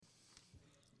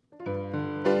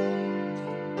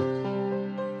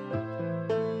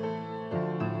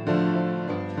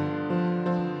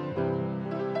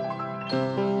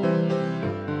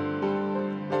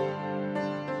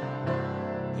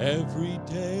Every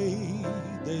day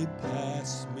they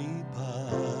pass me by.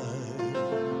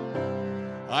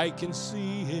 I can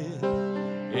see it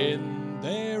in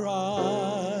their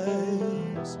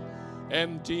eyes.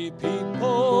 Empty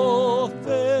people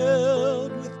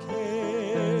filled with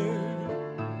care,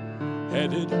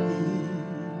 headed who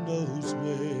knows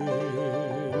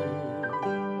where.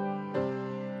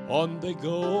 On they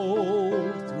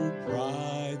go through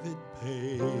private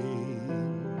pain,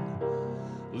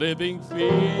 living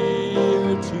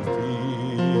fear to fear.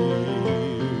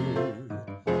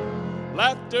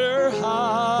 Laughter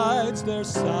hides their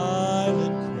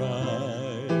silent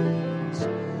cries.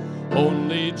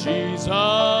 Only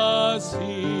Jesus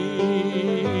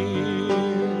hears.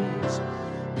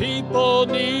 People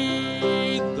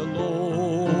need the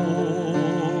Lord.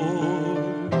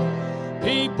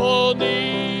 People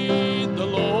need the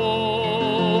Lord.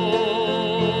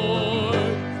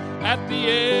 At the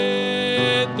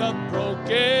end of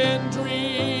broken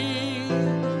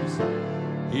dreams,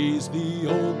 He's the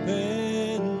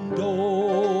open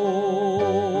door.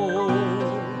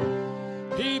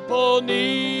 People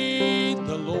need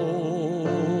the Lord.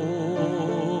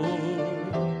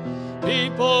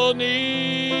 People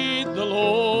need the Lord.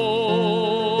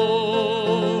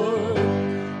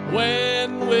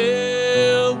 When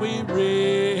will we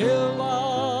realize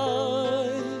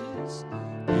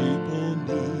people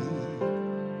need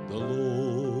the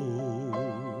Lord?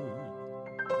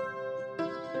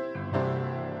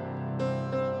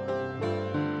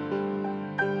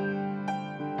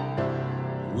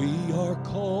 We are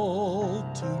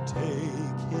called to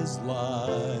take His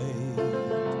light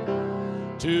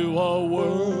to a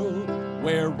world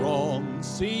where wrong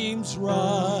seems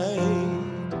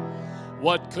right.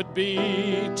 What could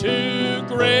be too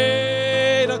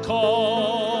great a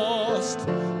cost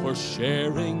for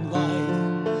sharing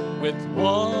life with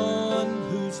one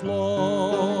who's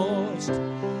lost?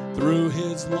 Through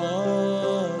His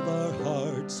love our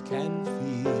hearts can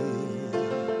feel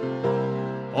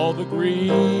all the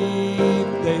grief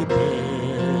they bear.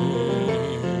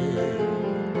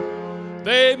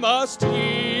 They must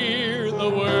hear the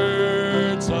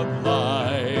words of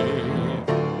life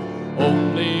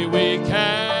only we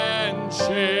can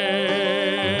share.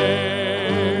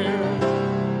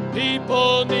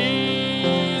 People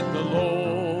need the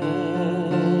Lord.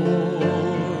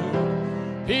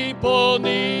 People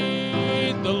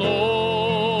need the Lord.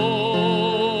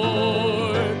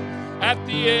 At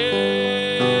the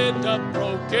end of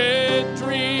broken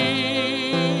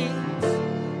dreams,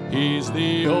 He's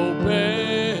the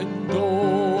open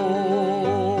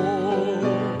door.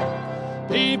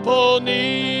 People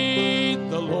need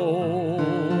the Lord.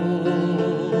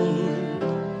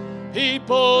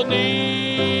 People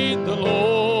need the Lord.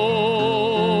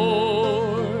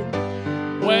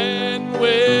 When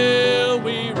will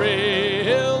we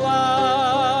realize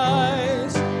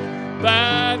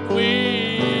that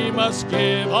we must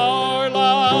give our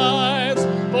lives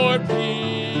for people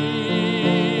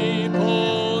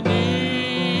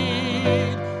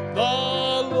need the Lord.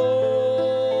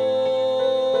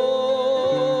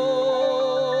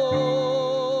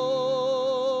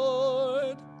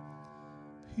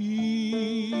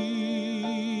 People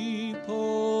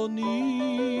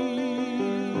need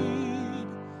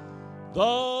the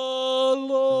Lord.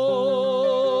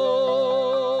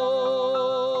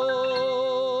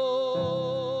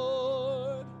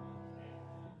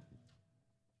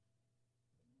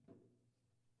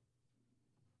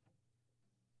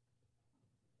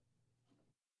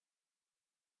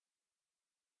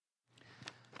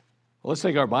 Let's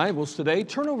take our Bibles today.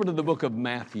 Turn over to the book of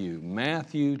Matthew.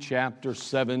 Matthew chapter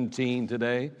 17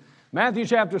 today. Matthew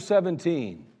chapter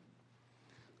 17.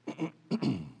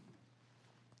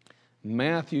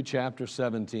 Matthew chapter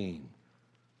 17.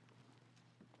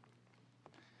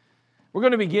 We're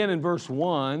going to begin in verse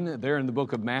 1 there in the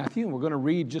book of Matthew. And we're going to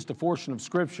read just a portion of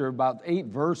Scripture, about 8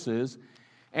 verses.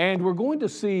 And we're going to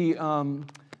see a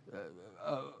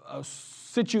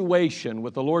situation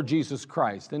with the Lord Jesus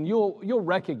Christ. And you'll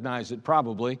recognize it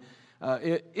probably.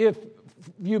 If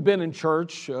you've been in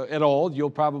church at all, you'll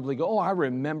probably go, oh, I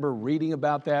remember reading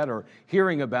about that or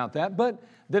hearing about that. But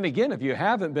then again, if you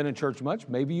haven't been in church much,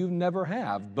 maybe you never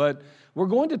have. But we're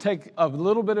going to take a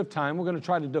little bit of time. We're going to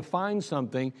try to define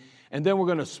something, and then we're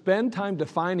going to spend time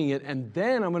defining it, and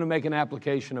then I'm going to make an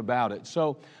application about it.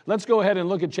 So let's go ahead and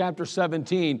look at chapter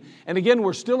 17. And again,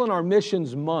 we're still in our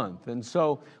missions month, and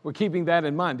so we're keeping that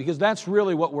in mind because that's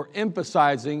really what we're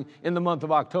emphasizing in the month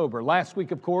of October. Last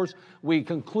week, of course, we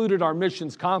concluded our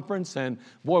missions conference, and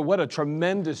boy, what a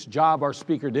tremendous job our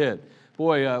speaker did.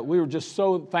 Boy, we were just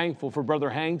so thankful for Brother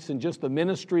Hanks and just the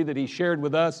ministry that he shared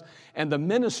with us and the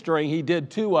ministering he did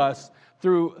to us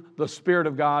through the Spirit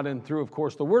of God and through, of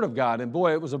course, the Word of God. And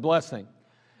boy, it was a blessing.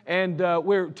 And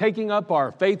we're taking up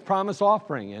our faith promise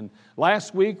offering. And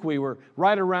last week we were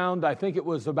right around, I think it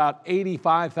was about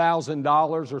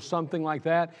 $85,000 or something like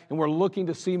that. And we're looking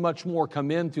to see much more come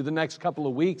in through the next couple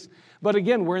of weeks. But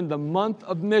again, we're in the month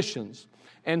of missions.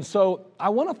 And so I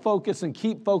want to focus and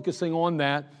keep focusing on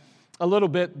that a little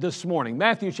bit this morning.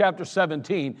 Matthew chapter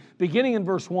 17, beginning in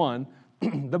verse 1,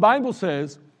 the Bible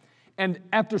says, "And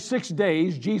after 6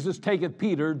 days Jesus taketh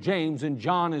Peter, James, and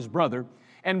John his brother,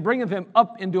 and bringeth them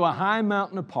up into a high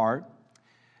mountain apart,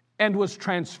 and was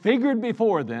transfigured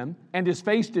before them, and his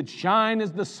face did shine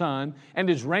as the sun, and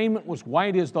his raiment was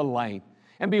white as the light.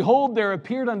 And behold, there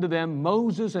appeared unto them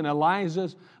Moses and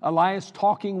Elias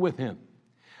talking with him.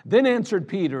 Then answered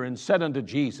Peter and said unto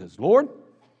Jesus, Lord,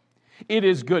 it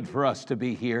is good for us to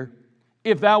be here.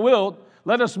 If thou wilt,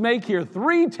 let us make here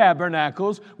 3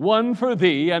 tabernacles, one for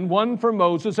thee, and one for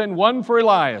Moses, and one for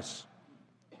Elias.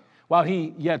 While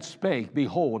he yet spake,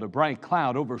 behold, a bright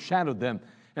cloud overshadowed them,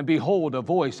 and behold, a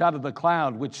voice out of the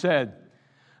cloud which said,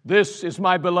 This is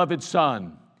my beloved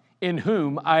Son, in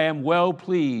whom I am well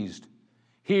pleased.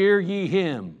 Hear ye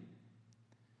him.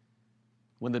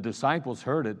 When the disciples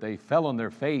heard it, they fell on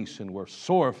their face and were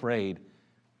sore afraid.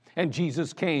 And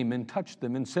Jesus came and touched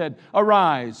them and said,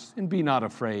 Arise, and be not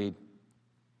afraid.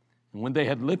 And when they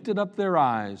had lifted up their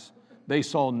eyes, they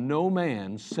saw no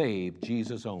man save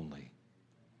Jesus only."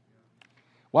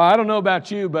 Well, I don't know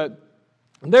about you, but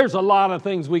there's a lot of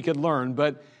things we could learn,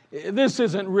 but this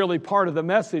isn't really part of the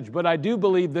message, but I do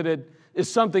believe that it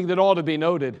is something that ought to be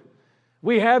noted.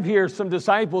 We have here some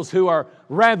disciples who are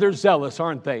rather zealous,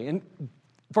 aren't they? And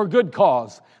for good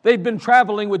cause. They've been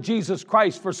traveling with Jesus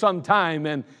Christ for some time,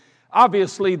 and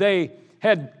obviously they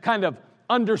had kind of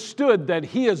understood that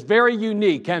he is very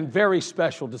unique and very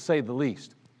special, to say the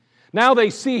least. Now they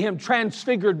see him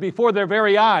transfigured before their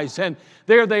very eyes, and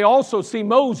there they also see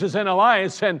Moses and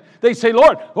Elias, and they say,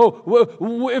 Lord,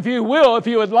 if you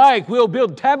would like, we'll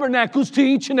build tabernacles to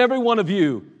each and every one of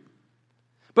you.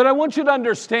 But I want you to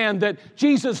understand that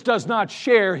Jesus does not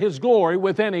share his glory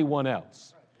with anyone else.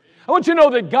 I want you to know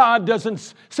that God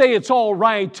doesn't say it's all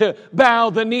right to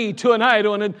bow the knee to an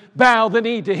idol and bow the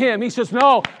knee to him. He says,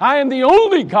 no, I am the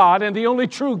only God and the only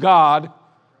true God.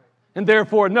 And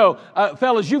therefore, no,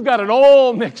 fellas, you've got it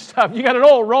all mixed up. You got it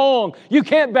all wrong. You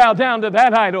can't bow down to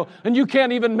that idol, and you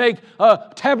can't even make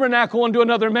a tabernacle unto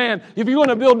another man. If you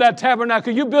want to build that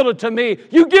tabernacle, you build it to me.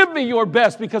 You give me your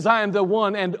best because I am the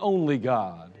one and only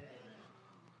God.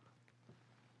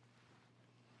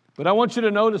 But I want you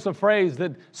to notice a phrase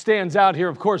that stands out here.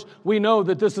 Of course, we know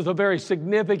that this is a very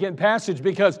significant passage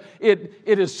because it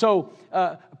is so,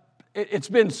 it's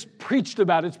been preached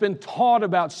about, it's been taught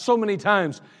about so many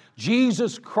times.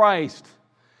 Jesus Christ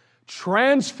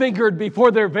transfigured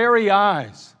before their very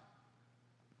eyes.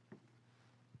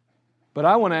 But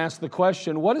I want to ask the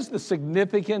question, what is the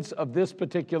significance of this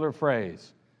particular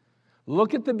phrase?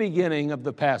 Look at the beginning of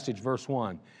the passage, verse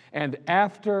 1. And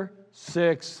after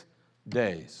 6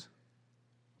 days.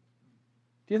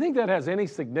 Do you think that has any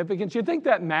significance? Do you think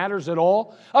that matters at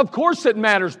all? Of course it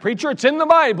matters, preacher. It's in the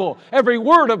Bible. Every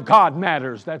word of God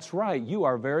matters. That's right. You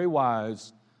are very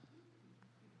wise.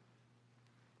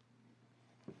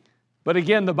 But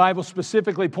again, the Bible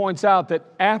specifically points out that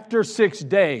after 6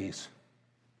 days,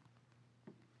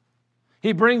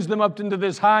 he brings them up into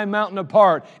this high mountain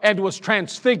apart and was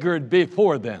transfigured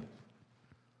before them.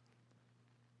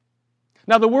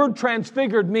 Now, the word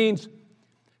transfigured means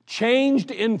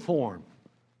changed in form.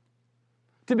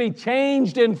 To be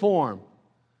changed in form.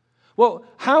 Well,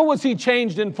 how was he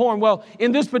changed in form? Well,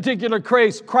 in this particular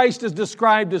case, Christ is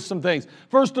described as some things.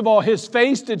 First of all, his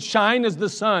face did shine as the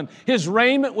sun. His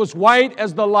raiment was white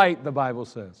as the light, the Bible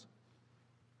says.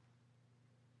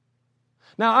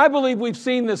 Now, I believe we've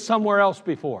seen this somewhere else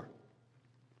before.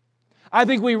 I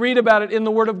think we read about it in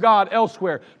the Word of God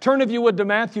elsewhere. Turn, if you would, to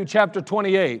Matthew chapter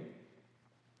 28.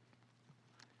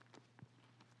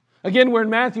 Again, we're in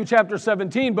Matthew chapter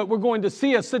 17, but we're going to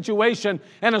see a situation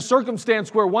and a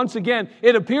circumstance where once again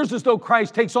it appears as though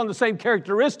Christ takes on the same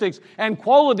characteristics and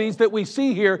qualities that we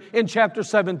see here in chapter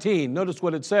 17. Notice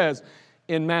what it says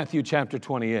in Matthew chapter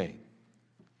 28.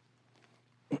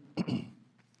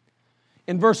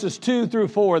 In verses 2 through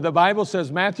 4, the Bible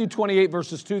says, Matthew 28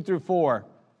 verses 2 through 4,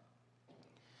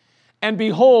 And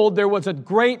behold, there was a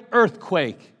great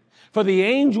earthquake, For the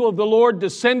angel of the Lord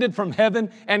descended from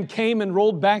heaven and came and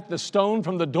rolled back the stone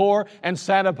from the door and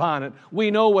sat upon it.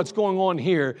 We know what's going on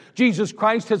here. Jesus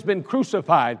Christ has been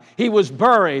crucified. He was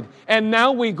buried. And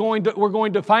now we're going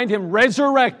to find Him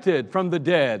resurrected from the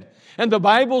dead. And the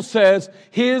Bible says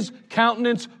His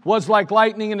countenance was like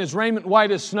lightning and His raiment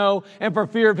white as snow. And for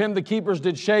fear of Him the keepers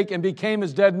did shake and became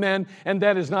as dead men. And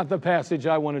that is not the passage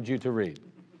I wanted you to read.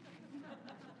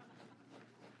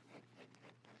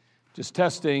 Just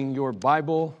testing your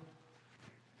Bible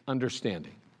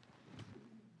understanding.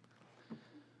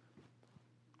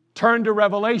 Turn to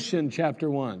Revelation chapter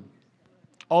 1.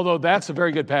 Although that's a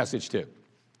very good passage too.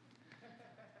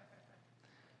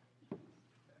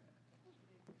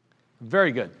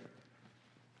 Very good.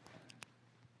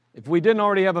 If we didn't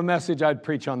already have a message, I'd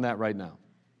preach on that right now.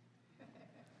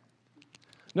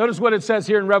 Notice what it says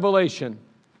here in Revelation.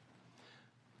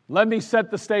 Let me set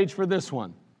the stage for this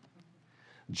one.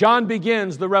 John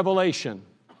begins the Revelation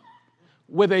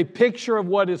with a picture of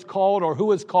what is called, or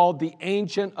who is called, the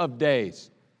Ancient of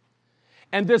Days.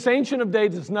 And this Ancient of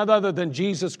Days is none other than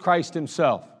Jesus Christ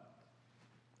Himself.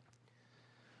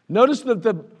 Notice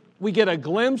that we get a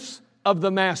glimpse of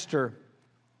the Master.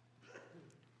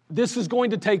 This is going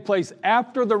to take place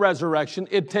after the resurrection.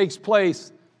 It takes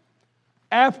place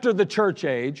after the church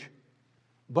age.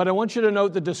 But I want you to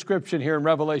note the description here in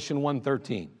Revelation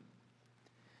 1:13.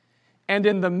 And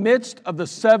in the midst of the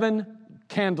 7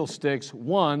 candlesticks,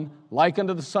 one like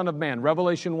unto the Son of Man,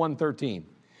 Revelation 1:13.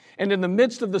 And in the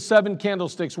midst of the 7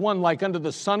 candlesticks, one like unto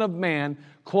the Son of Man,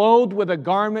 clothed with a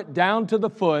garment down to the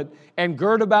foot, and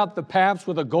girt about the paps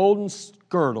with a golden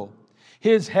girdle.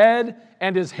 His head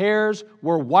and his hairs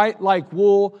were white like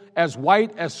wool, as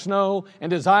white as snow,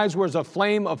 and his eyes were as a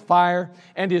flame of fire,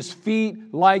 and his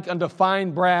feet like unto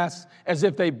fine brass, as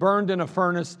if they burned in a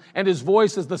furnace, and his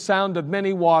voice as the sound of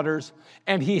many waters.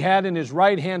 And he had in his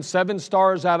right hand 7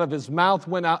 stars, out of his mouth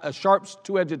went out a sharp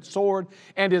 2-edged sword,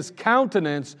 and his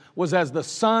countenance was as the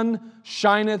sun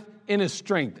shineth in his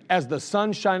strength, as the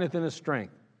sun shineth in his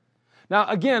strength. Now,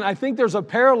 again, I think there's a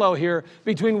parallel here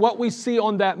between what we see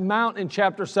on that mount in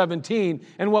chapter 17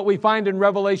 and what we find in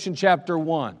Revelation chapter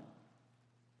 1.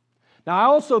 Now, I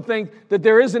also think that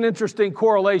there is an interesting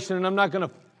correlation, and I'm not going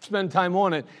to spend time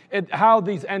on it, at how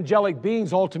these angelic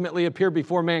beings ultimately appear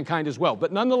before mankind as well.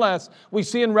 But nonetheless, we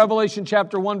see in Revelation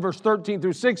chapter 1, verse 13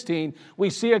 through 16, we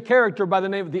see a character by the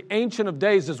name of the Ancient of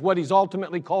Days, is what he's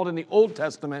ultimately called in the Old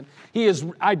Testament. He is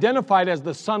identified as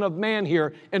the Son of Man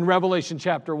here in Revelation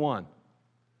chapter 1.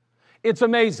 It's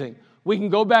amazing. We can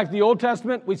go back to the Old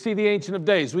Testament, we see the Ancient of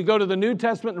Days. We go to the New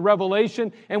Testament in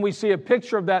Revelation, and we see a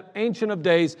picture of that Ancient of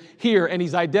Days here, and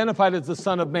he's identified as the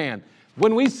Son of Man.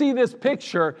 When we see this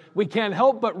picture, we can't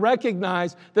help but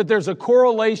recognize that there's a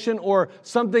correlation or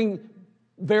something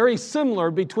very similar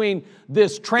between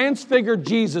this transfigured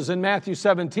Jesus in Matthew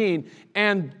 17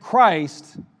 and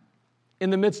Christ in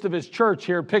the midst of His church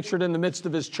here, pictured in the midst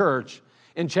of His church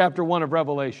in chapter 1 of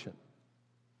Revelation.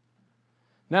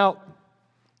 Now,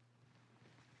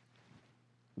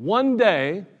 one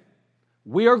day,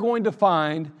 we are going to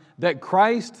find that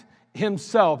Christ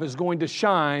Himself is going to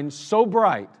shine so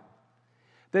bright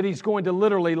that He's going to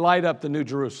literally light up the New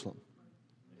Jerusalem.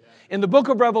 In the book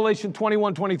of Revelation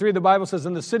 21:23, the Bible says,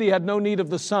 "And the city had no need of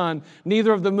the sun,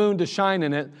 neither of the moon to shine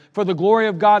in it, for the glory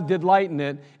of God did lighten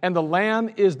it, and the Lamb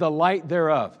is the light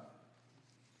thereof."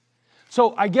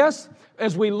 So I guess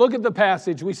as we look at the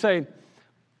passage,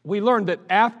 we learn that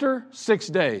after 6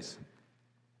 days,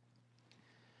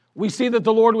 we see that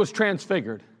the Lord was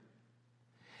transfigured.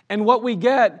 And what we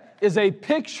get is a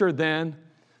picture then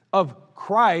of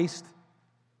Christ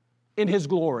in His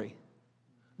glory.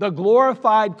 The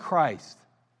glorified Christ.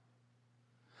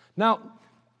 Now,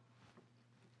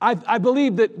 I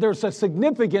believe that there's a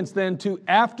significance then to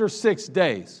after 6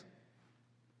 days.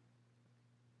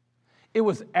 It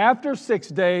was after 6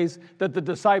 days that the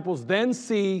disciples then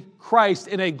see Christ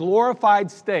in a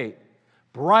glorified state,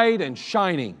 bright and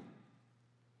shining,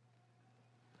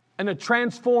 in a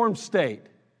transformed state,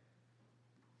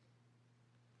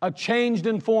 a changed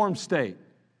and formed state.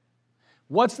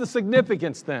 What's the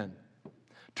significance then?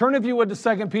 Turn, if you would, to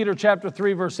 2 Peter chapter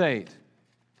 3, verse 8.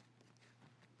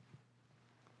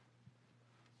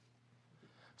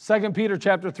 2 Peter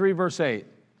chapter 3, verse 8.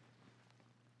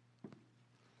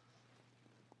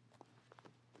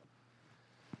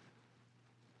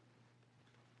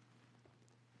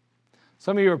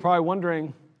 Some of you are probably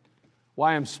wondering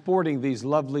why I'm sporting these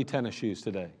lovely tennis shoes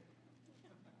today.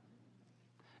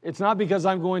 It's not because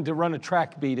I'm going to run a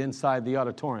track beat inside the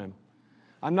auditorium.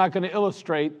 I'm not going to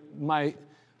illustrate my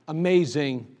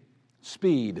amazing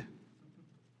speed.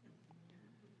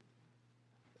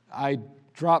 I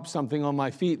dropped something on my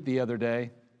feet the other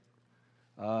day,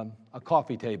 a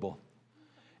coffee table.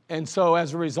 And so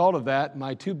as a result of that,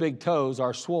 my 2 big toes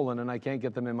are swollen and I can't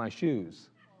get them in my shoes.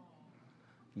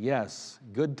 Yes,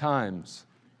 good times.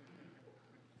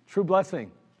 True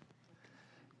blessing.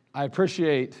 I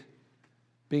appreciate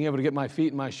being able to get my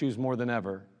feet in my shoes more than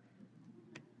ever.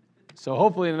 So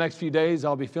hopefully in the next few days,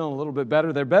 I'll be feeling a little bit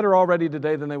better. They're better already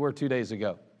today than they were 2 days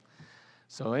ago.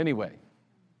 So anyway,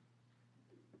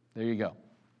 there you go.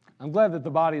 I'm glad that the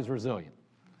body is resilient.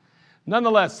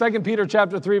 Nonetheless, 2 Peter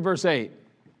chapter 3, verse 8.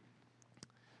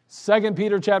 2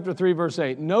 Peter chapter 3, verse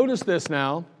 8. Notice this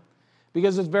now,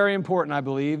 because it's very important, I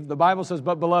believe. The Bible says,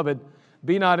 "But beloved,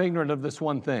 be not ignorant of this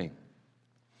one thing,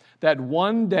 that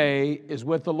one day is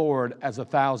with the Lord as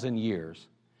 1,000 years,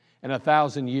 and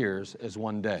 1,000 years is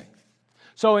one day."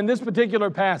 So in this particular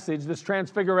passage, this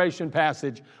transfiguration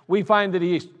passage, we find that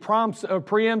he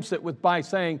preempts it by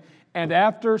saying, "And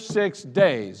after 6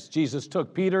 days, Jesus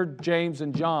took Peter, James,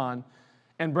 and John,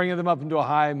 and bringing them up into a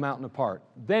high mountain apart.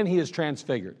 Then he is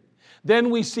transfigured.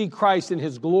 Then we see Christ in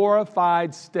his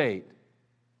glorified state.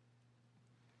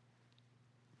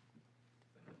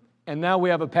 And now we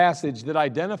have a passage that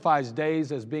identifies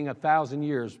days as being 1,000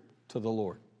 years to the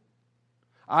Lord.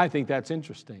 I think that's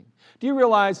interesting. Do you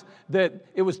realize that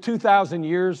it was 2,000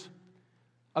 years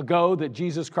ago that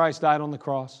Jesus Christ died on the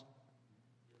cross?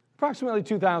 Approximately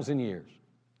 2,000 years.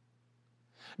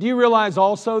 Do you realize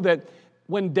also that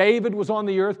when David was on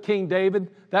the earth, King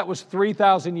David, that was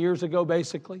 3,000 years ago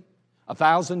basically?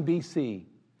 1,000 BC.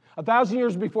 1,000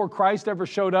 years before Christ ever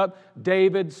showed up,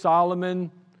 David,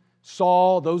 Solomon,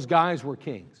 Saul, those guys were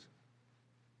kings.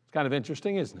 It's kind of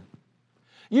interesting, isn't it?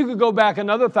 You could go back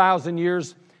another 1,000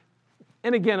 years,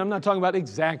 and again, I'm not talking about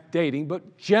exact dating,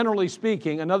 but generally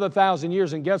speaking, another 1,000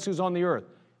 years, and guess who's on the earth?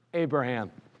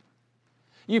 Abraham.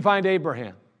 You find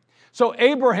Abraham. So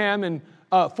Abraham in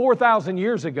 4,000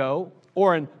 years ago,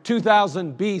 or in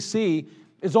 2000 BC,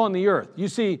 is on the earth. You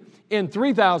see, in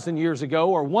 3,000 years ago,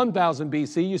 or 1,000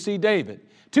 BC, you see David.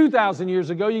 2,000 years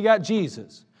ago, you got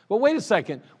Jesus. But wait a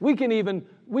second, we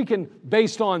can,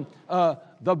 based on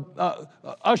the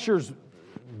Usher's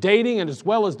dating and as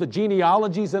well as the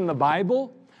genealogies in the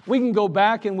Bible, we can go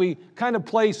back and we kind of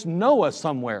place Noah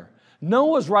somewhere.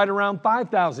 Noah's right around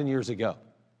 5,000 years ago.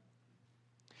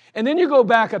 And then you go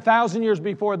back 1,000 years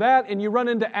before that and you run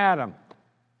into Adam.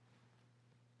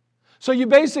 So you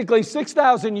basically,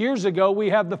 6,000 years ago, we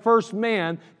have the first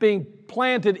man being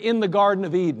planted in the Garden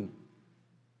of Eden.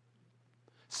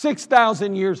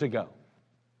 6,000 years ago.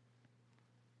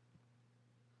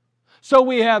 So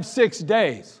we have 6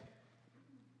 days.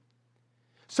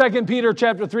 2 Peter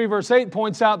chapter 3, verse 8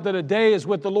 points out that a day is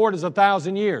with the Lord as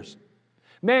 1,000 years.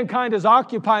 Mankind has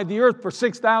occupied the earth for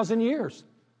 6,000 years.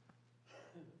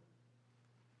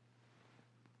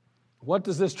 What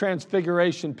does this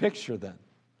transfiguration picture then?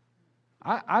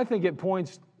 I think it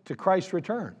points to Christ's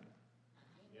return.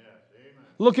 Yes, amen.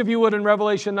 Look, if you would, in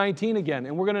Revelation 19 again,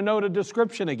 and we're going to note a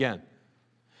description again.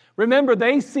 Remember,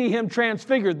 they see him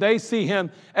transfigured. They see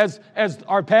him, as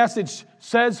our passage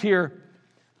says here,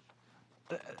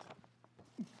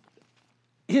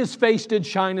 his face did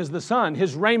shine as the sun.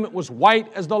 His raiment was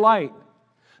white as the light.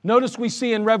 Notice we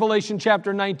see in Revelation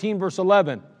chapter 19, verse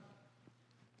 11,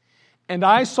 "And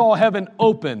I saw heaven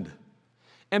opened,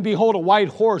 and behold, a white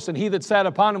horse, and he that sat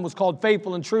upon him was called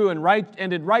Faithful and True, and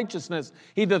in righteousness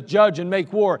he doth judge and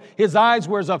make war. His eyes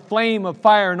were as a flame of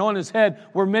fire, and on his head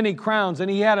were many crowns, and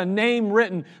he had a name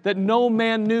written that no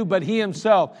man knew but he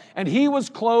himself. And he was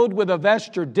clothed with a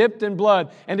vesture dipped in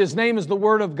blood, and his name is the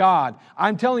Word of God."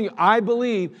 I'm telling you, I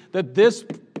believe that this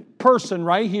person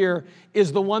right here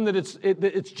is the one that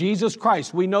it's Jesus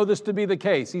Christ. We know this to be the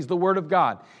case. He's the Word of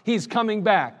God. He's coming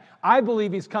back. I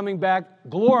believe he's coming back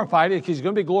glorified. He's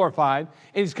going to be glorified.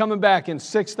 And he's coming back in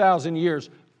 6,000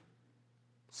 years,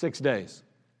 6 days.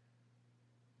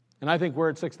 And I think we're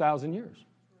at 6,000 years.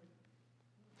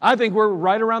 I think we're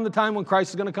right around the time when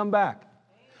Christ is going to come back.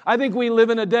 I think we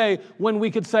live in a day when we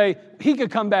could say he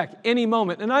could come back any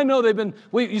moment. And I know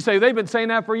you say they've been saying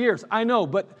that for years. I know,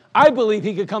 but I believe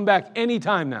he could come back any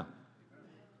time now.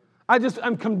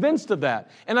 I'm convinced of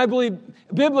that. And I believe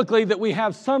biblically that we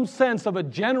have some sense of a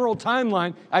general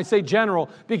timeline. I say general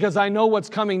because I know what's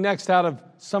coming next out of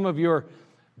some of your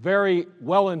very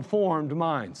well-informed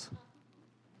minds.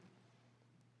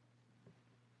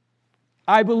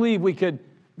 I believe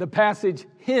the passage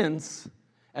hints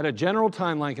at a general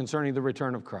timeline concerning the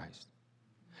return of Christ.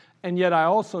 And yet I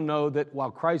also know that while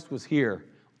Christ was here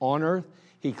on earth,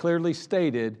 he clearly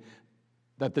stated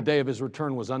that the day of his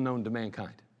return was unknown to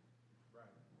mankind.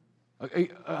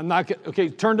 Okay,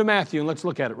 turn to Matthew and let's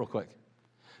look at it real quick.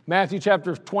 Matthew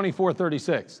chapter 24,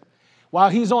 36. While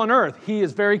he's on earth, he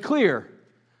is very clear.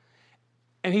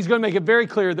 And he's going to make it very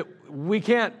clear that we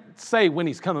can't say when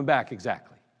he's coming back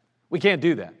exactly. We can't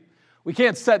do that. We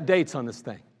can't set dates on this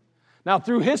thing. Now,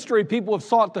 through history, people have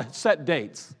sought to set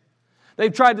dates.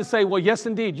 They've tried to say, well, yes,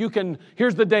 indeed,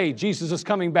 here's the day Jesus is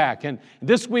coming back. And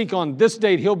this week on this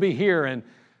date, he'll be here. And,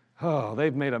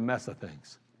 they've made a mess of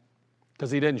things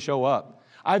because he didn't show up.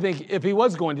 I think if he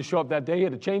was going to show up that day, he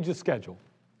had to change his schedule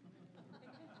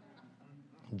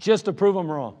just to prove them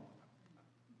wrong.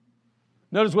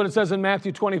 Notice what it says in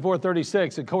Matthew 24,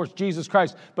 36. Of course, Jesus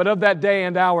Christ, but of that day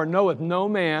and hour knoweth no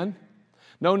man,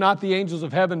 no, not the angels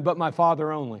of heaven, but my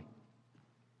Father only.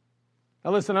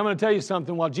 Now listen, I'm going to tell you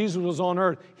something. While Jesus was on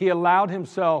earth, he allowed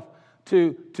himself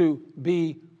to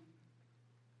be,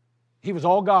 he was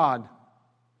all God.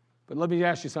 But let me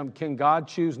ask you something. Can God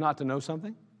choose not to know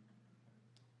something?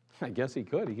 I guess he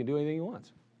could. He can do anything he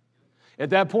wants. At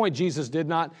that point, Jesus did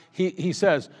not, he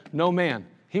says, no man.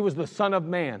 He was the Son of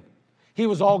Man. He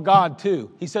was all God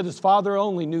too. He said his Father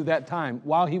only knew that time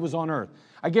while he was on earth.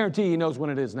 I guarantee he knows when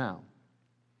it is now.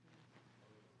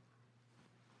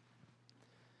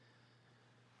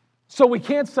 So we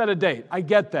can't set a date. I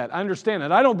get that. I understand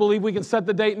it. I don't believe we can set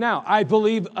the date now. I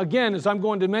believe, again, as I'm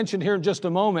going to mention here in just a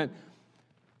moment,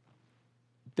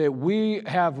 that we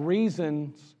have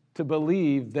reasons to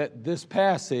believe that this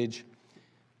passage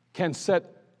can set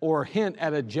or hint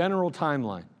at a general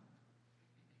timeline.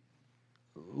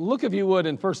 Look, if you would,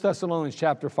 in 1 Thessalonians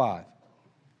chapter 5.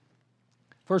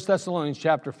 1 Thessalonians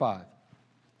chapter 5.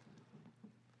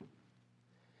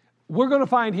 We're going to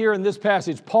find here in this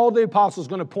passage, Paul the Apostle is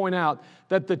going to point out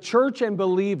that the church and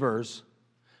believers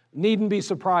needn't be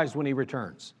surprised when he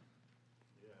returns.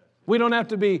 We don't have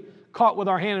to be caught with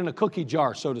our hand in a cookie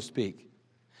jar, so to speak.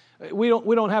 We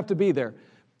don't have to be there.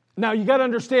 Now, you got to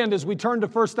understand, as we turn to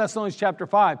 1 Thessalonians chapter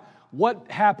 5,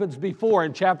 what happens before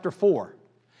in chapter 4.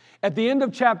 At the end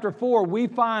of chapter 4, we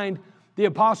find the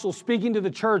apostle speaking to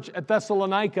the church at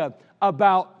Thessalonica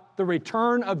about the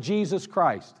return of Jesus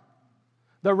Christ.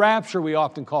 The rapture, we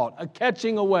often call it, a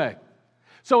catching away.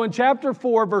 So in chapter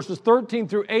 4, verses 13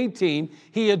 through 18,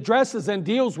 he addresses and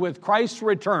deals with Christ's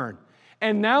return.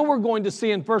 And now we're going to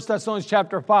see in 1 Thessalonians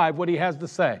chapter 5 what he has to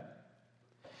say.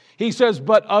 He says,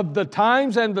 but of the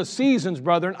times and the seasons,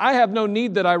 brethren, I have no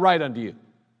need that I write unto you.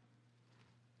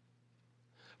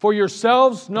 For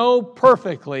yourselves know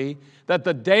perfectly that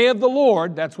the day of the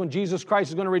Lord, that's when Jesus Christ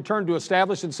is going to return to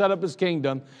establish and set up his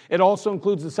kingdom. It also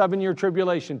includes the 7-year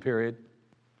tribulation period.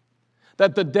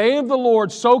 That the day of the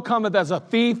Lord so cometh as a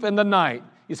thief in the night.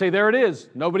 You say, there it is.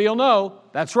 Nobody will know.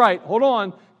 That's right. Hold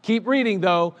on. Keep reading,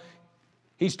 though.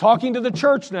 He's talking to the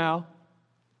church now.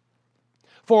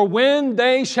 For when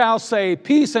they shall say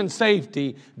peace and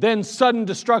safety, then sudden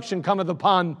destruction cometh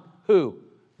upon who?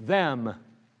 Them.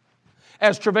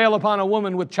 As travail upon a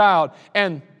woman with child,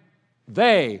 and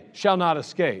they shall not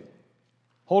escape.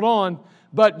 Hold on.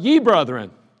 But ye,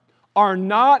 brethren, are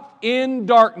not in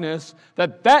darkness,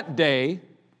 that day,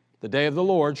 the day of the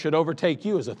Lord, should overtake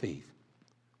you as a thief.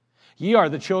 Ye are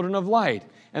the children of light,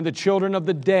 and the children of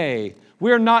the day.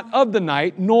 We are not of the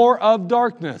night, nor of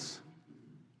darkness.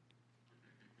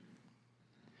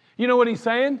 You know what he's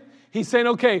saying? He's saying,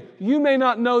 okay, you may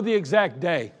not know the exact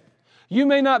day. You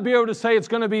may not be able to say it's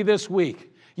going to be this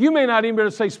week. You may not even be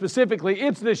able to say specifically,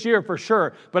 it's this year for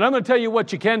sure. But I'm going to tell you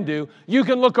what you can do. You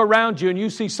can look around you and you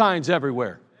see signs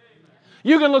everywhere.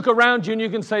 You can look around you and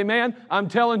you can say, man, I'm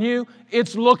telling you,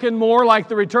 it's looking more like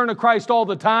the return of Christ all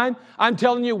the time. I'm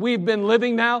telling you, we've been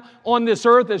living now on this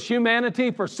earth as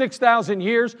humanity for 6,000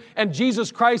 years. And Jesus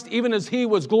Christ, even as he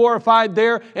was glorified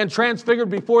there and transfigured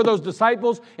before those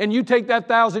disciples, and you take that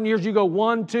 1,000 years, you go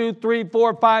 1, 2, 3,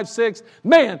 4, 5, 6.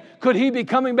 Man, could he be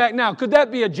coming back now? Could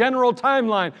that be a general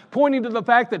timeline pointing to the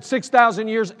fact that 6,000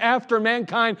 years after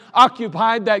mankind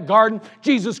occupied that garden,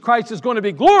 Jesus Christ is going to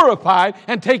be glorified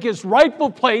and take his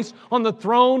rightful place on the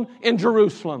throne in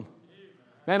Jerusalem?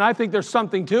 Man, I think there's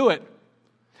something to it.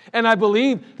 And I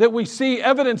believe that we see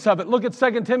evidence of it. Look at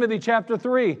 2 Timothy chapter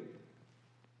 3.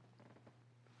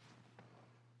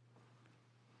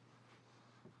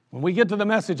 When we get to the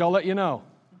message, I'll let you know.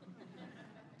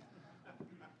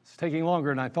 It's taking longer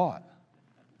than I thought.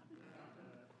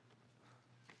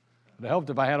 It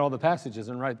helped if I had all the passages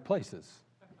in the right places.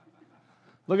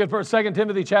 Look at 2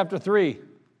 Timothy chapter 3.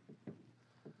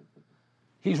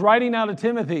 He's writing now to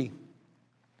Timothy.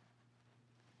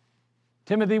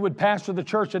 Timothy would pastor the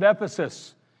church at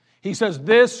Ephesus. He says,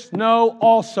 this know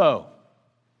also.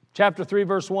 Chapter 3,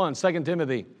 verse 1, 2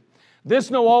 Timothy.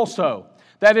 This know also,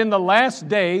 that in the last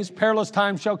days perilous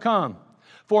times shall come.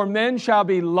 For men shall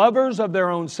be lovers of their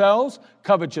own selves,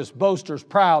 covetous, boasters,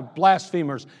 proud,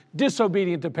 blasphemers,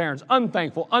 disobedient to parents,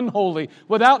 unthankful, unholy,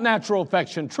 without natural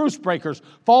affection, truce breakers,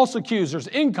 false accusers,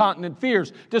 incontinent,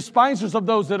 fierce, despisers of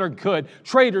those that are good,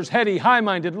 traitors, heady,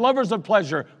 high-minded, lovers of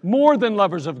pleasure, more than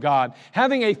lovers of God,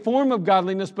 having a form of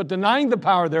godliness, but denying the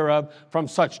power thereof, from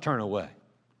such turn away.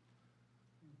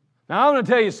 Now, I'm going to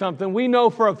tell you something. We know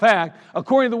for a fact,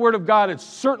 according to the Word of God, it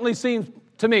certainly seems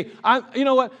to me, you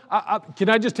know what? Can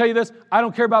I just tell you this? I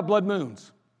don't care about blood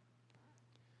moons.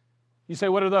 You say,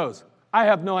 what are those? I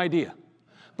have no idea.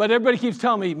 But everybody keeps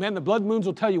telling me, man, the blood moons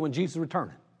will tell you when Jesus is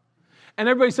returning. And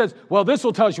everybody says, well, this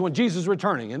will tell you when Jesus is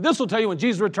returning, and this will tell you when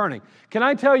Jesus is returning. Can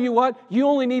I tell you what? You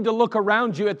only need to look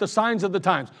around you at the signs of the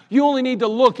times. You only need to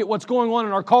look at what's going on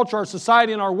in our culture, our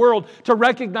society, and our world to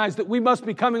recognize that we must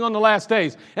be coming on the last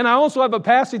days. And I also have a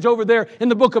passage over there in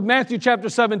the book of Matthew chapter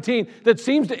 17 that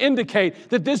seems to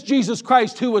indicate that this Jesus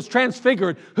Christ who was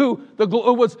transfigured, who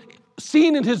was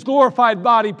seen in his glorified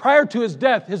body prior to his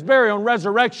death, his burial, and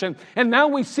resurrection. And now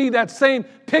we see that same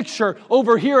picture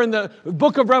over here in the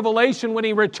book of Revelation when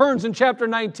he returns in chapter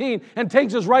 19 and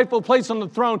takes his rightful place on the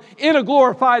throne in a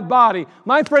glorified body.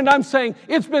 My friend, I'm saying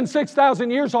it's been 6,000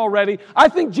 years already. I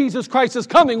think Jesus Christ is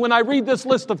coming when I read this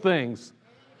list of things.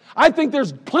 I think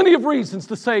there's plenty of reasons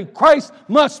to say Christ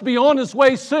must be on his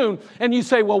way soon. And you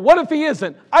say, well, what if he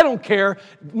isn't? I don't care.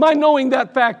 My knowing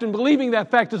that fact and believing that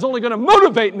fact is only going to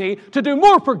motivate me to do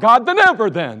more for God than ever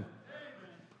then.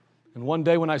 And one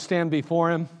day when I stand before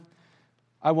him,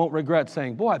 I won't regret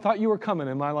saying, boy, I thought you were coming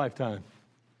in my lifetime.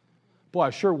 Boy, I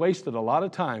sure wasted a lot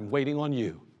of time waiting on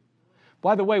you.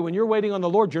 By the way, when you're waiting on the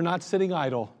Lord, you're not sitting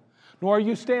idle. Nor are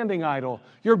you standing idle.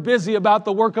 You're busy about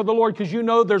the work of the Lord because you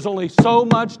know there's only so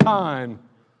much time.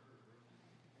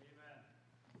 Amen.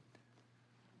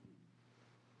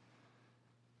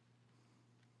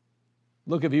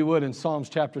 Look, if you would, in Psalms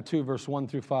chapter 2, verse 1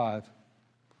 through 5.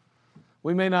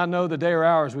 We may not know the day or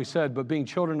hour, as we said, but being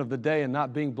children of the day and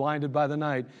not being blinded by the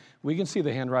night, we can see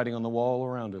the handwriting on the wall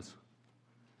around us.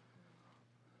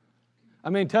 I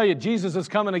mean, tell you, Jesus is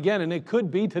coming again, and it could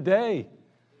be today.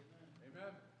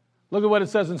 Look at what it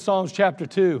says in Psalms chapter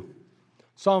 2.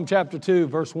 Psalm chapter 2,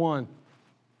 verse 1.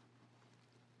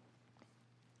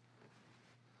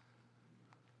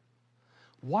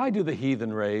 Why do the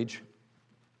heathen rage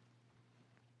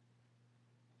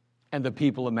and the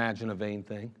people imagine a vain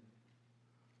thing?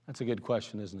 That's a good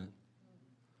question, isn't it?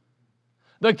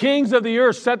 The kings of the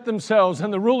earth set themselves,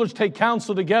 and the rulers take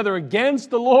counsel together against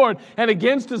the Lord and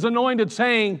against his anointed,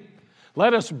 saying,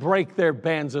 let us break their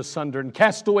bands asunder and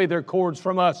cast away their cords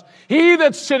from us. He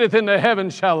that sitteth in the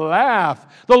heavens shall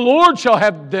laugh. The Lord shall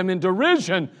have them in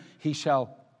derision.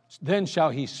 Then shall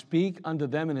he speak unto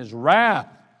them in his wrath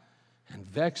and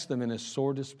vex them in his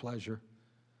sore displeasure.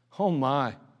 Oh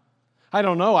my. I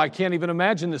don't know. I can't even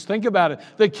imagine this. Think about it.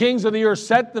 The kings of the earth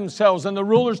set themselves, and the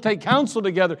rulers take counsel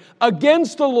together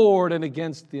against the Lord and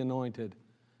against the anointed.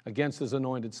 Against his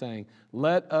anointed, saying,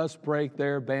 let us break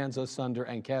their bands asunder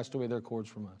and cast away their cords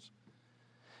from us.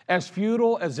 As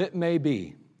futile as it may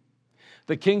be,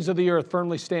 the kings of the earth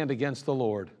firmly stand against the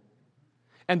Lord,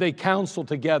 and they counsel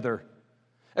together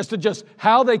as to just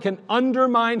how they can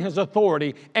undermine his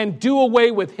authority and do away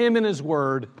with him and his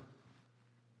word.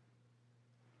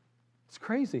 It's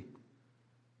crazy.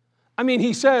 I mean,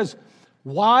 he says,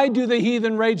 why do the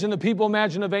heathen rage and the people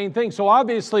imagine a vain thing? So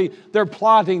obviously their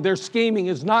plotting, their scheming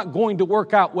is not going to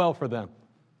work out well for them.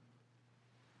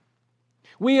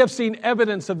 We have seen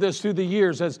evidence of this through the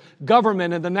years as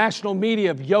government and the national media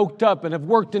have yoked up and have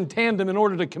worked in tandem in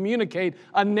order to communicate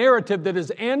a narrative that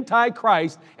is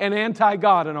anti-Christ and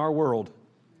anti-God in our world.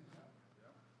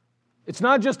 It's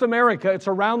not just America, it's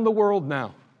around the world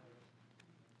now.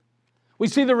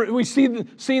 We've seen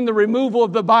the removal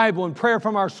of the Bible and prayer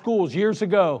from our schools years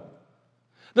ago.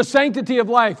 The sanctity of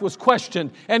life was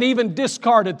questioned and even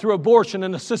discarded through abortion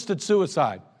and assisted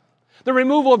suicide. The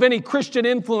removal of any Christian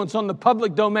influence on the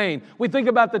public domain. We think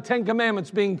about the Ten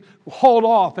Commandments being hauled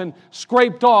off and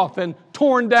scraped off and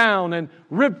torn down and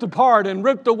ripped apart and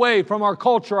ripped away from our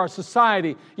culture, our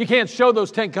society. You can't show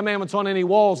those Ten Commandments on any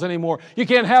walls anymore. You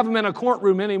can't have them in a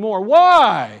courtroom anymore.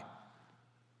 Why?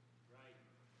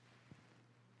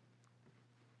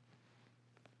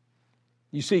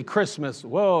 You see Christmas.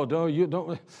 Whoa,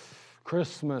 don't.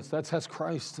 Christmas, that has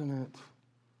Christ in it.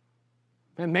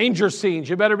 And manger scenes.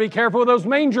 You better be careful with those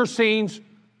manger scenes.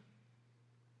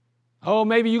 Oh,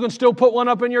 maybe you can still put one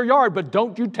up in your yard, but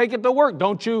don't you take it to work.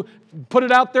 Don't you put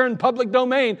it out there in public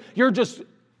domain. You're just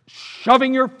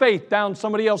shoving your faith down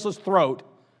somebody else's throat.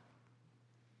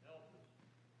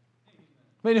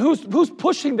 I mean, who's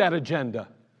pushing that agenda?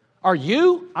 Are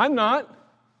you? I'm not.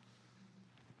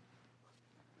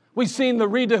 We've seen the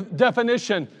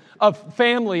redefinition of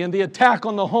family and the attack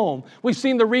on the home. We've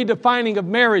seen the redefining of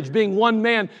marriage being one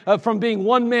man, from being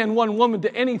one man, one woman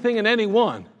to anything and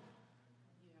anyone.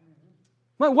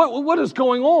 What is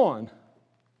going on?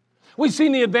 We've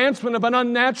seen the advancement of an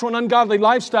unnatural and ungodly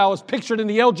lifestyle as pictured in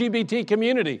the LGBT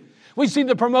community. We see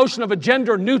the promotion of a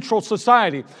gender-neutral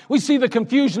society. We see the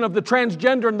confusion of the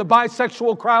transgender and the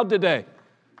bisexual crowd today.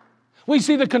 We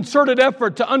see the concerted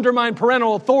effort to undermine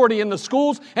parental authority in the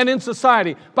schools and in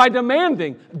society by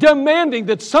demanding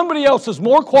that somebody else is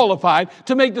more qualified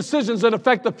to make decisions that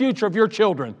affect the future of your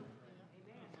children.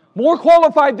 More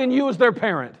qualified than you as their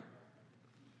parent.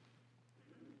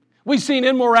 We've seen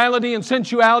immorality and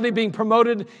sensuality being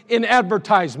promoted in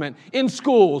advertisement, in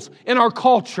schools, in our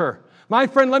culture. My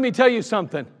friend, let me tell you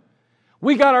something.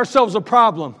 We got ourselves a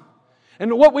problem.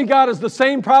 And what we got is the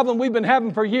same problem we've been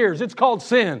having for years. It's called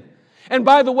sin. And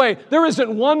by the way, there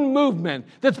isn't one movement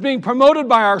that's being promoted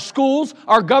by our schools,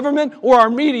 our government, or our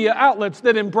media outlets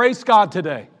that embrace God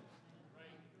today.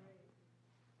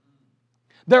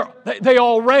 They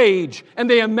all rage and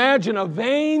they imagine a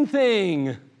vain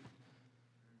thing.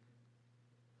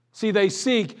 See, they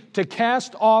seek to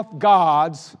cast off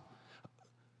God's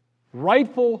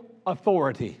rightful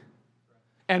authority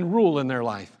and rule in their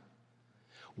life.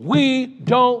 We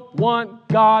don't want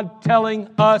God telling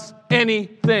us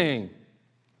anything.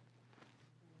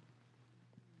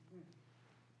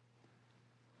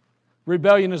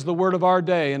 Rebellion is the word of our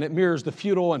day, and it mirrors the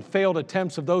futile and failed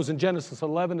attempts of those in Genesis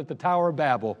 11 at the Tower of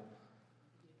Babel.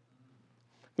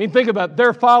 I mean, think about it.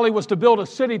 Their folly was to build a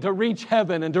city to reach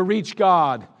heaven and to reach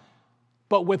God,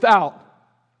 but without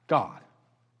God.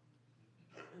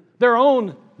 Their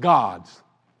own gods.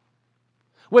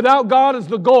 Without God is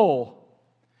the goal.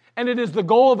 And it is the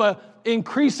goal of an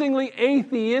increasingly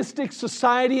atheistic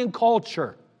society and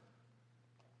culture.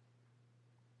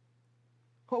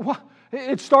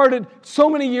 It started so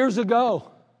many years ago.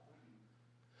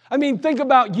 I mean, think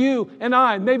about you and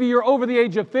I. Maybe you're over the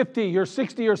age of 50, you're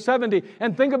 60 or 70,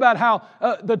 and think about how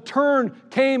the turn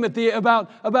came at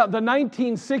about the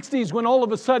 1960s when all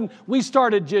of a sudden we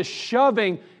started just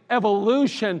shoving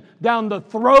evolution down the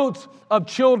throats of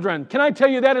children. Can I tell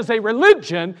you that is a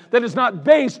religion that is not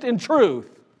based in truth?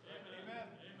 Amen.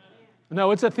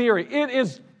 No, it's a theory. It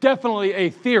is definitely a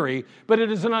theory, but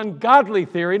it is an ungodly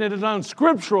theory, and it is an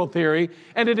unscriptural theory,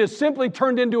 and it is simply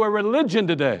turned into a religion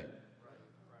today.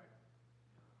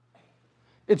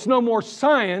 It's no more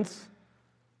science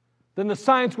than the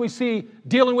science we see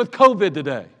dealing with COVID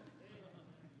today.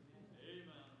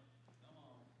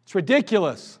 It's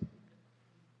ridiculous.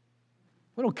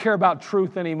 We don't care about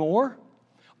truth anymore.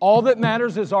 All that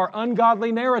matters is our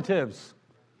ungodly narratives.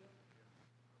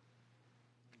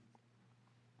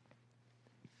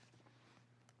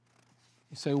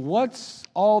 You say, what's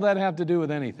all that have to do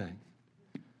with anything?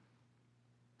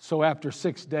 So after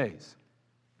 6 days,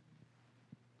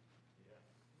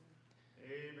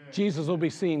 Jesus will be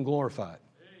seen glorified.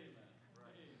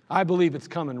 I believe it's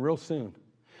coming real soon.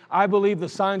 I believe the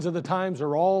signs of the times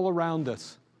are all around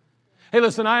us. Hey,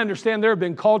 listen, I understand there have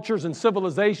been cultures and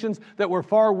civilizations that were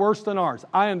far worse than ours.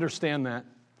 I understand that.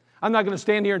 I'm not going to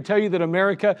stand here and tell you that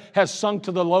America has sunk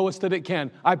to the lowest that it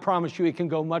can. I promise you it can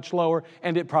go much lower,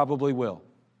 and it probably will.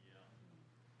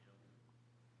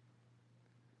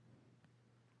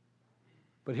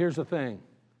 But here's the thing.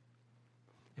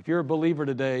 If you're a believer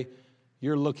today,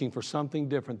 you're looking for something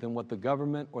different than what the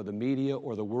government or the media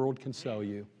or the world can sell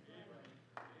you.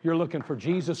 You're looking for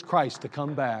Jesus Christ to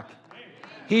come back.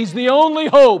 He's the only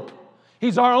hope.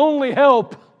 He's our only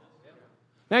help.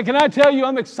 Now, can I tell you,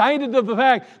 I'm excited of the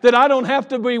fact that I don't have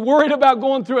to be worried about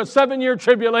going through a 7-year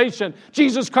tribulation.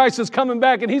 Jesus Christ is coming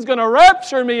back, and He's going to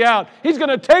rapture me out. He's going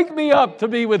to take me up to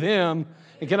be with Him.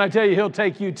 And can I tell you, He'll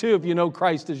take you too if you know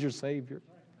Christ is your Savior.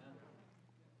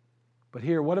 But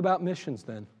here, what about missions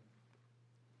then?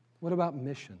 What about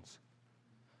missions?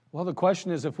 Well, the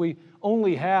question is, if we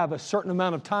only have a certain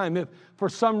amount of time, if for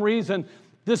some reason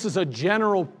this is a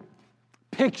general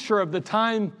picture of the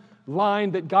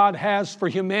timeline that God has for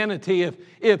humanity,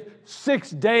 if 6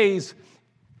 days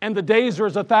and the days are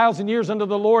as 1,000 years unto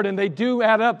the Lord, and they do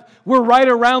add up, we're right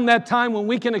around that time when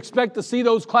we can expect to see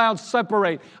those clouds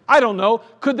separate. I don't know.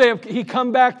 Could He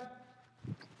come back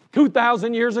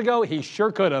 2,000 years ago? He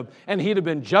sure could have, and He'd have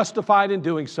been justified in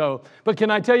doing so. But can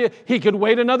I tell you, He could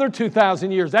wait another 2,000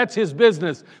 years. That's His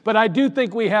business. But I do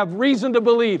think we have reason to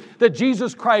believe that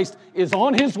Jesus Christ is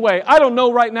on His way. I don't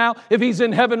know right now if He's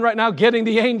in heaven right now getting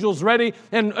the angels ready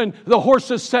and the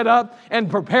horses set up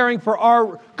and preparing for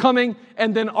our coming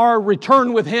and then our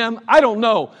return with Him. I don't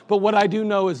know. But what I do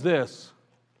know is this.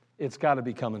 It's got to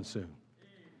be coming soon.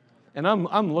 And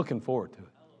I'm looking forward to it.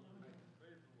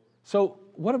 So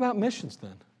what about missions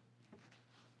then?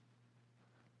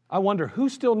 I wonder who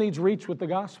still needs reach with the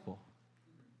gospel?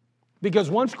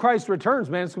 Because once Christ returns,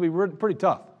 man, it's going to be pretty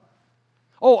tough.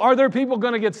 Oh, are there people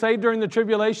going to get saved during the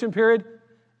tribulation period?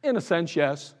 In a sense,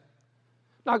 yes.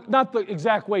 Not the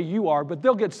exact way you are, but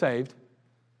they'll get saved.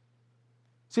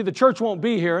 See, the church won't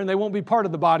be here and they won't be part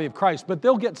of the body of Christ, but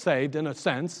they'll get saved in a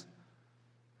sense.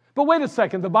 But wait a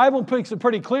second, the Bible makes it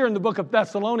pretty clear in the book of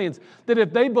Thessalonians that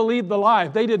if they believe the lie,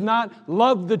 if they did not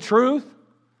love the truth,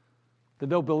 that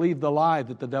they'll believe the lie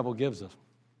that the devil gives us.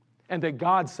 And that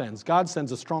God sends. God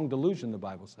sends a strong delusion, the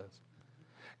Bible says.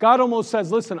 God almost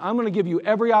says, listen, I'm going to give you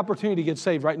every opportunity to get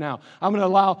saved right now. I'm going to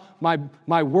allow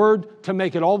my word to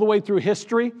make it all the way through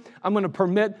history. I'm going to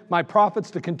permit my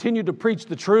prophets to continue to preach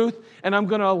the truth. And I'm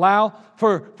going to allow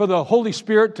for the Holy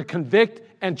Spirit to convict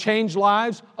and change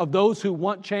lives of those who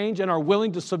want change and are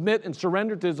willing to submit and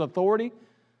surrender to His authority.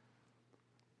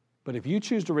 But if you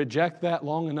choose to reject that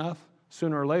long enough,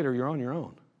 sooner or later, you're on your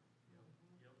own.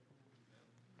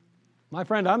 My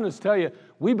friend, I'm going to tell you,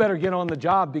 we better get on the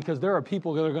job because there are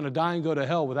people that are going to die and go to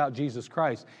hell without Jesus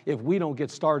Christ if we don't get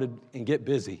started and get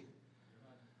busy.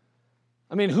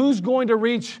 I mean, who's going to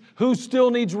reach, who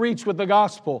still needs reach with the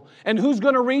gospel? And who's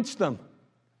going to reach them?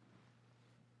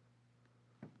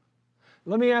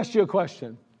 Let me ask you a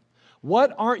question.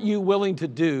 What aren't you willing to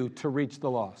do to reach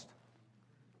the lost?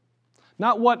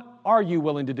 Not what are you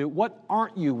willing to do, what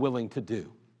aren't you willing to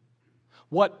do?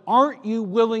 What aren't you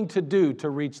willing to do to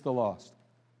reach the lost?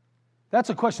 That's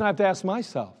a question I have to ask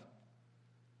myself.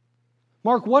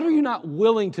 Mark, what are you not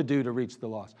willing to do to reach the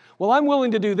lost? Well, I'm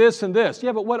willing to do this and this.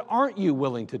 Yeah, but what aren't you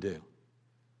willing to do?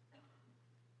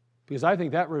 Because I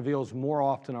think that reveals more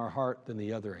often our heart than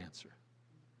the other answer.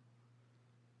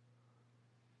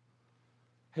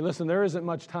 Hey, listen, there isn't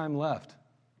much time left.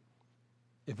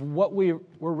 If what we're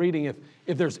reading,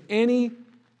 if there's any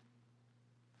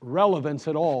relevance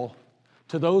at all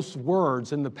to those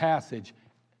words in the passage,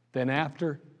 then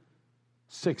after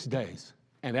 6 days,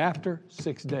 and after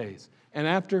 6 days, and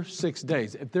after 6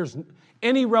 days, if there's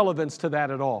any relevance to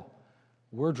that at all,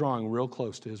 we're drawing real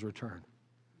close to His return.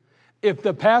 If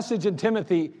the passage in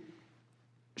Timothy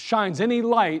shines any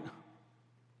light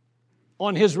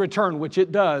on His return, which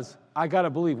it does, I got to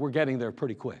believe we're getting there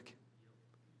pretty quick.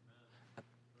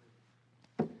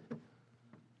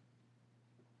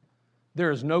 There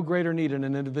is no greater need in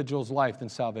an individual's life than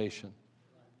salvation.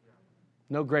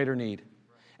 No greater need.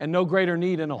 And no greater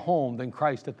need in a home than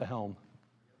Christ at the helm.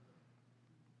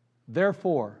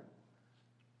 Therefore,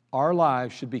 our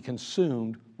lives should be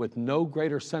consumed with no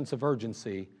greater sense of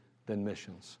urgency than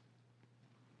missions.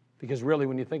 Because really,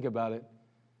 when you think about it,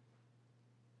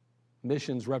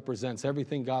 missions represents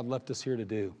everything God left us here to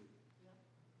do.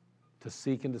 To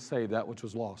seek and to save that which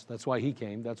was lost. That's why He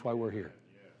came. That's why we're here.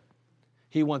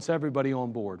 He wants everybody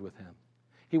on board with Him.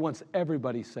 He wants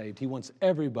everybody saved. He wants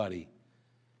everybody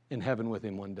in heaven with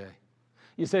Him one day.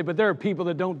 You say, but there are people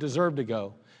that don't deserve to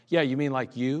go. Yeah, you mean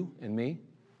like you and me?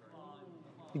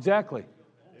 Exactly.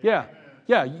 Yeah,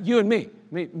 you and me.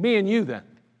 Me and you then.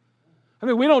 I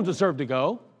mean, we don't deserve to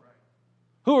go.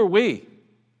 Who are we?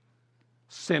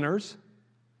 Sinners.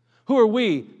 Who are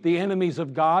we? The enemies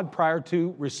of God prior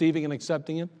to receiving and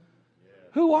accepting Him?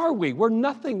 Who are we? We're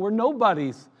nothing. We're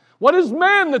nobodies. What is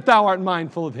man that thou art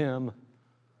mindful of him?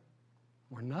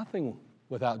 We're nothing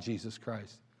without Jesus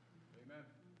Christ. Amen.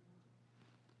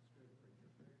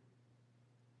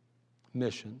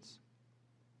 Missions.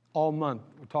 All month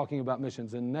we're talking about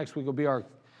missions, and next week will be our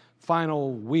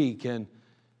final week. And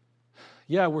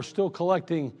yeah, we're still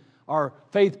collecting our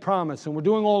faith promise, and we're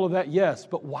doing all of that, yes.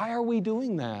 But why are we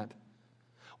doing that?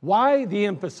 Why the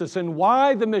emphasis and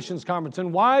why the missions conference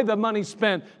and why the money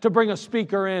spent to bring a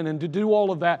speaker in and to do all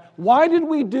of that? Why did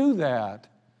we do that?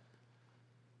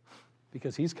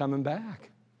 Because He's coming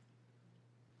back.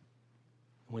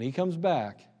 When He comes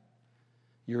back,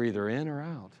 you're either in or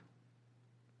out.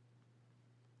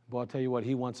 But I'll tell you what,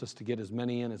 He wants us to get as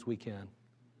many in as we can. And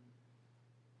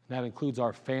that includes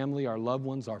our family, our loved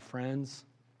ones, our friends.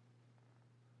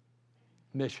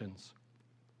 Missions.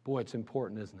 Boy, it's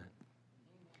important, isn't it?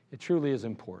 It truly is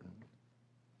important.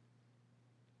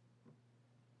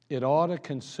 It ought to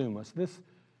consume us. This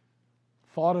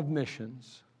thought of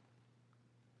missions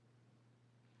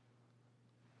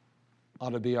ought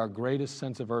to be our greatest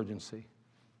sense of urgency.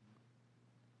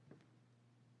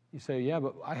 You say, yeah,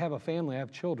 but I have a family, I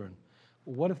have children.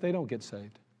 Well, what if they don't get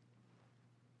saved?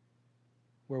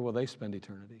 Where will they spend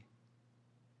eternity?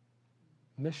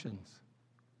 Missions.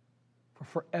 For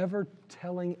forever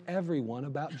telling everyone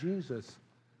about Jesus.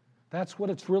 That's what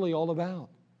it's really all about,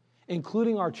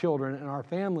 including our children and our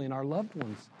family and our loved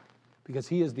ones, because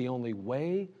He is the only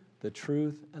way, the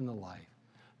truth, and the life.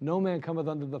 No man cometh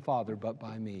unto the Father but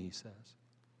by me, he says.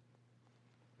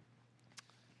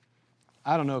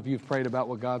 I don't know if you've prayed about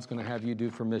what God's going to have you do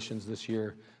for missions this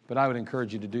year, but I would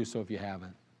encourage you to do so if you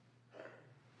haven't.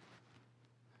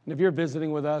 And if you're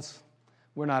visiting with us,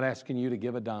 we're not asking you to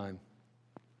give a dime.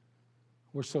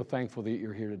 We're so thankful that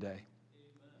you're here today.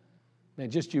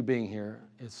 Man, just you being here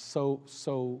is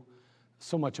so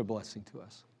much a blessing to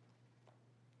us.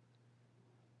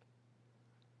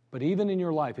 But even in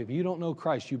your life, if you don't know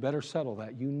Christ, you better settle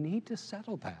that. You need to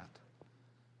settle that.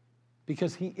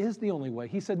 Because he is the only way.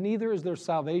 He said, neither is there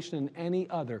salvation in any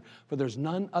other, for there's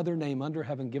none other name under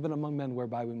heaven given among men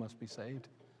whereby we must be saved.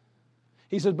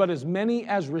 He said, but as many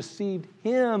as received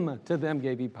him, to them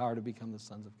gave he power to become the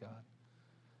sons of God.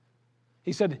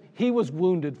 He said, he was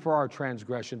wounded for our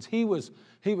transgressions. He was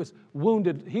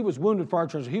wounded for our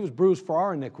transgressions. He was bruised for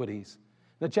our iniquities.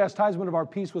 The chastisement of our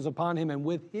peace was upon him, and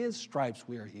with his stripes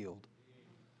we are healed.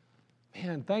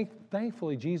 Man,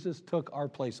 thankfully, Jesus took our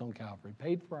place on Calvary,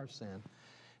 paid for our sin.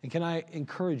 And can I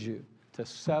encourage you to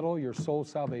settle your soul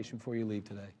salvation before you leave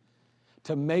today?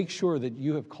 To make sure that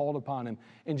you have called upon him.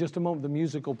 In just a moment, the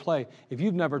music will play. If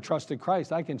you've never trusted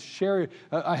Christ,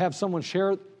 I have someone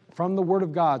share from the Word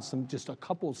of God just a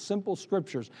couple simple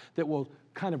scriptures that will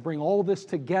kind of bring all this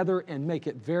together and make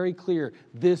it very clear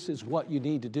this is what you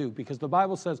need to do. Because the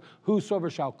Bible says, whosoever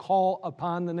shall call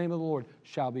upon the name of the Lord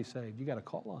shall be saved. You got to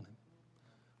call on him.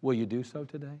 Will you do so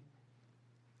today?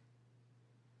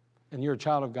 And you're a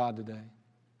child of God today.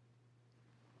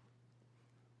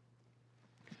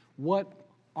 What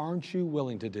aren't you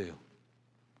willing to do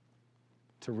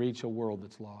to reach a world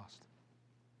that's lost?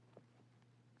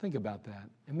 Think about that.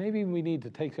 And maybe we need to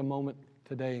take a moment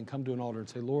today and come to an altar and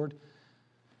say, Lord,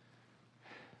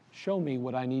 show me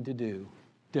what I need to do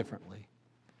differently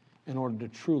in order to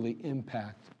truly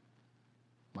impact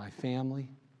my family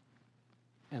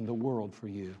and the world for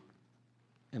you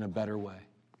in a better way.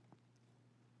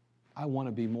 I want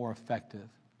to be more effective.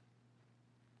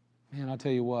 Man, I'll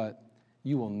tell you what,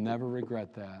 you will never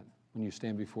regret that when you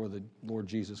stand before the Lord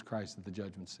Jesus Christ at the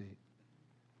judgment seat.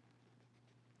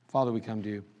 Father, we come to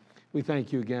you. We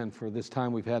thank you again for this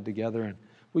time we've had together, and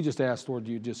we just ask, Lord,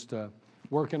 you just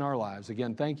work in our lives.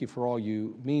 Again, thank you for all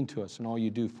you mean to us and all you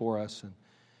do for us.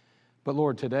 But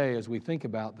Lord, today, as we think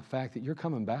about the fact that you're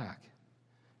coming back,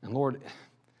 and Lord,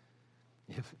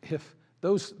 if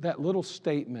that little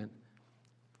statement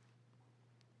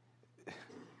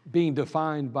being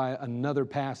defined by another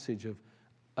passage of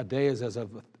a day as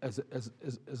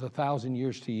 1,000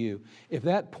 years to you, if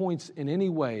that points in any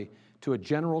way to a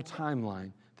general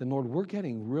timeline, then Lord, we're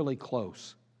getting really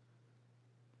close.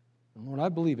 And Lord, I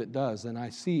believe it does, and I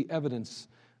see evidence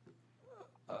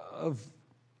of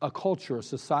a culture, a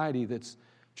society that's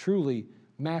truly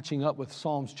matching up with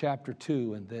Psalms chapter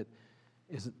 2, and that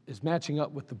is matching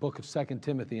up with the book of 2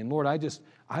 Timothy. And Lord, I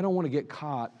don't want to get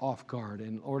caught off guard.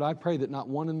 And Lord, I pray that not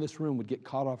one in this room would get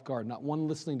caught off guard, not one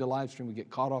listening to live stream would get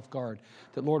caught off guard,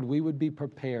 that Lord, we would be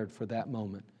prepared for that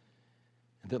moment.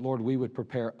 And that Lord, we would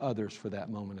prepare others for that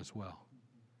moment as well.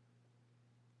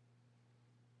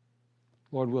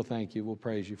 Lord, we'll thank you. We'll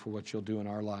praise you for what you'll do in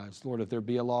our lives. Lord, if there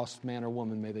be a lost man or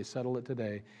woman, may they settle it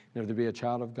today. And if there be a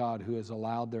child of God who has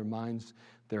allowed their minds,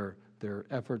 their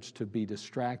efforts to be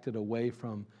distracted away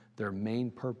from their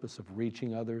main purpose of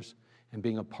reaching others and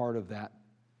being a part of that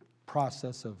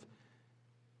process of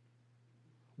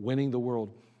winning the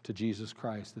world to Jesus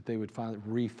Christ, that they would finally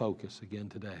refocus again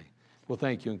today. Well,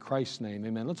 thank you in Christ's name.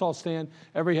 Amen. Let's all stand,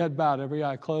 every head bowed, every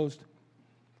eye closed.